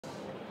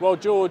Well,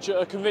 George,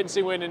 a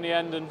convincing win in the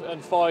end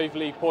and 5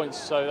 league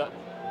points, so that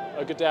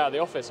a good day out of the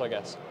office, I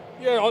guess.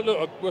 Yeah,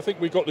 look, I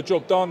think we got the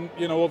job done.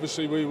 You know,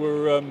 obviously we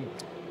were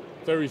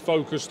very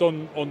focused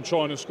on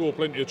trying to score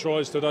plenty of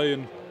tries today,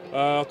 and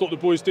I thought the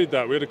boys did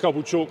that. We had a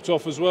couple chalked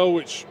off as well,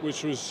 which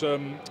was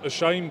a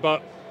shame.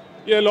 But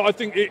yeah, look, I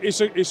think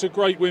it's a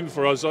great win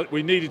for us.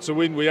 We needed to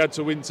win. We had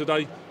to win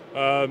today.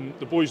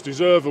 The boys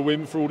deserve a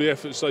win for all the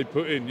efforts they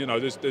put in. You know,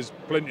 there's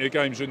plenty of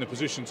games in the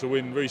position to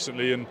win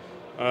recently, and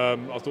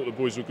I thought the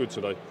boys were good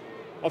today.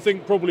 I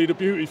think probably the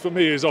beauty for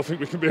me is I think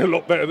we can be a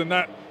lot better than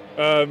that.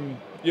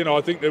 You know,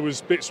 I think there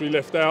was bits we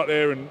left out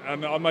there, and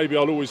maybe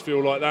I'll always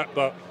feel like that.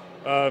 But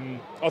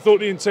I thought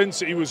the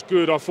intensity was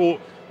good. I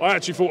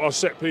actually thought our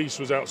set piece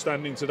was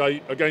outstanding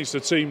today against a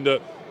team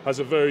that has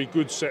a very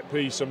good set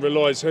piece and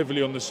relies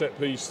heavily on the set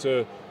piece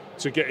to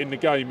get in the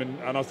game.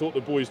 And I thought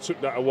the boys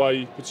took that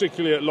away,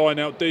 particularly at line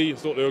out D. I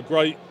thought they were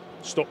great.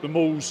 Stopped the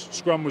mauls.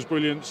 Scrum was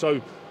brilliant. So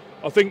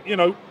I think, you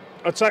know,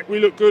 attack we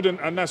look good,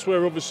 and that's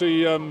where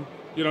obviously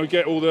you know,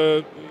 get all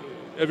the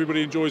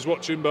everybody enjoys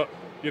watching. But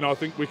you know, I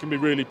think we can be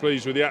really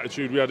pleased with the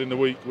attitude we had in the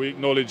week. We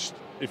acknowledged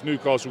if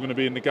Newcastle were going to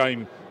be in the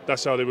game,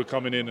 that's how they were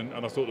coming in,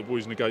 and I thought the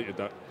boys negated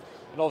that.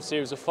 And obviously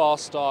it was a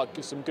fast start,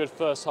 some good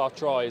first half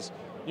tries.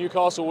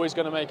 Newcastle always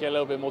going to make it a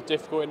little bit more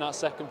difficult in that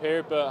second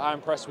period, but how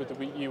impressed with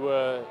you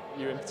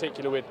in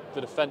particular with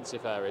the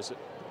defensive areas?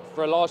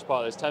 For a large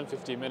part, there's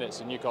 10-15 minutes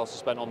that Newcastle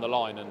spent on the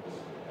line, and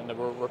they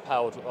were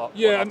repelled up.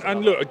 Yeah,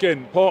 and look,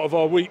 again, part of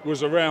our week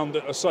was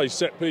around, I say,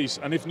 set piece,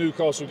 and if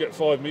Newcastle get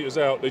 5 metres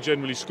out, they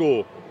generally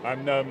score,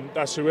 and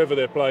that's whoever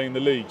they're playing in the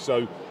league.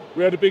 So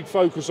we had a big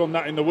focus on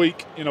that in the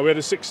week. You know, we had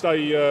a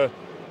 6-day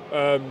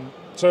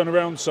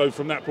turnaround, so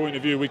from that point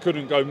of view, we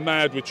couldn't go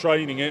mad with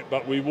training it,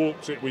 but we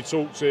walked it, we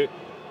talked it.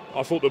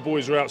 I thought the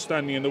boys were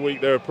outstanding in the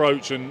week, their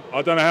approach, and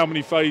I don't know how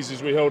many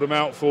phases we held them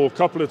out for, a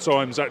couple of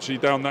times actually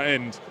down that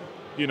end.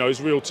 You know,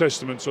 it's real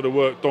testament to the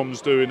work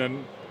Dom's doing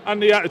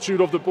and the attitude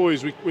of the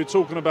boys. We're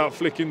talking about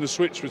flicking the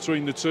switch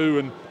between the two,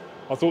 and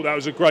I thought that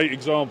was a great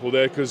example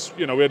there because,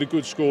 you know, we had a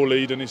good score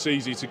lead and it's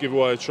easy to give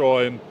away a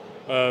try,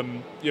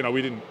 and, you know,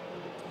 we didn't.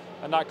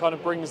 And that kind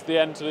of brings the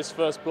end to this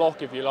first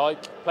block, if you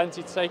like.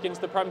 Plenty to take into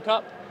the Prem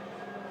Cup?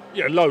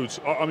 Yeah, loads.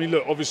 I mean,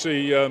 look,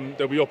 obviously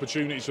there'll be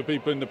opportunities for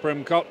people in the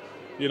Prem Cup.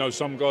 You know,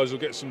 some guys will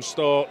get some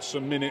starts,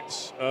 some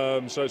minutes,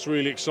 so it's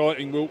really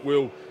exciting.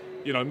 We'll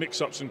you know, mix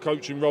up some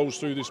coaching roles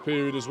through this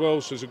period as well,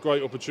 so it's a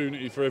great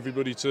opportunity for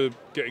everybody to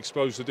get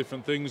exposed to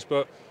different things.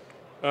 But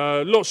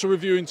lots of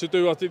reviewing to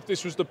do. I think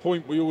this was the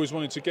point we always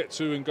wanted to get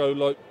to and go,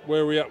 like,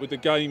 where are we at with the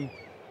game,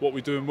 what we're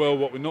doing well,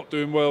 what we're not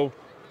doing well.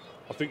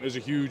 I think there's a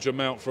huge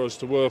amount for us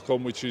to work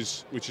on, which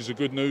is a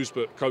good news.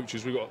 But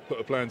coaches, we've got to put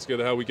a plan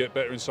together how we get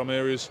better in some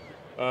areas.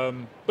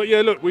 But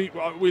yeah, look, we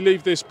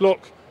leave this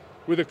block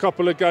with a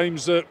couple of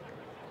games that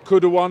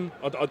could have won.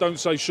 I don't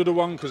say should have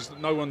won because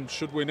no one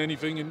should win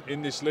anything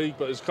in this league,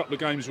 but there's a couple of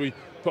games we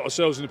put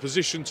ourselves in a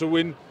position to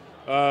win,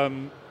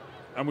 and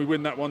we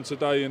win that one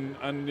today,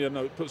 and you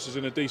know, it puts us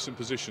in a decent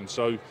position.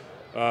 So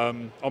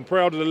I'm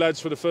proud of the lads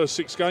for the first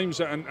 6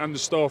 games and the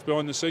staff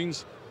behind the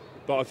scenes,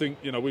 but I think,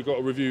 you know, we've got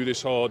to review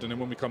this hard, and then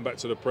when we come back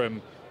to the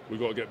Prem, we've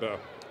got to get better.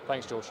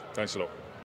 Thanks, George. Thanks a lot.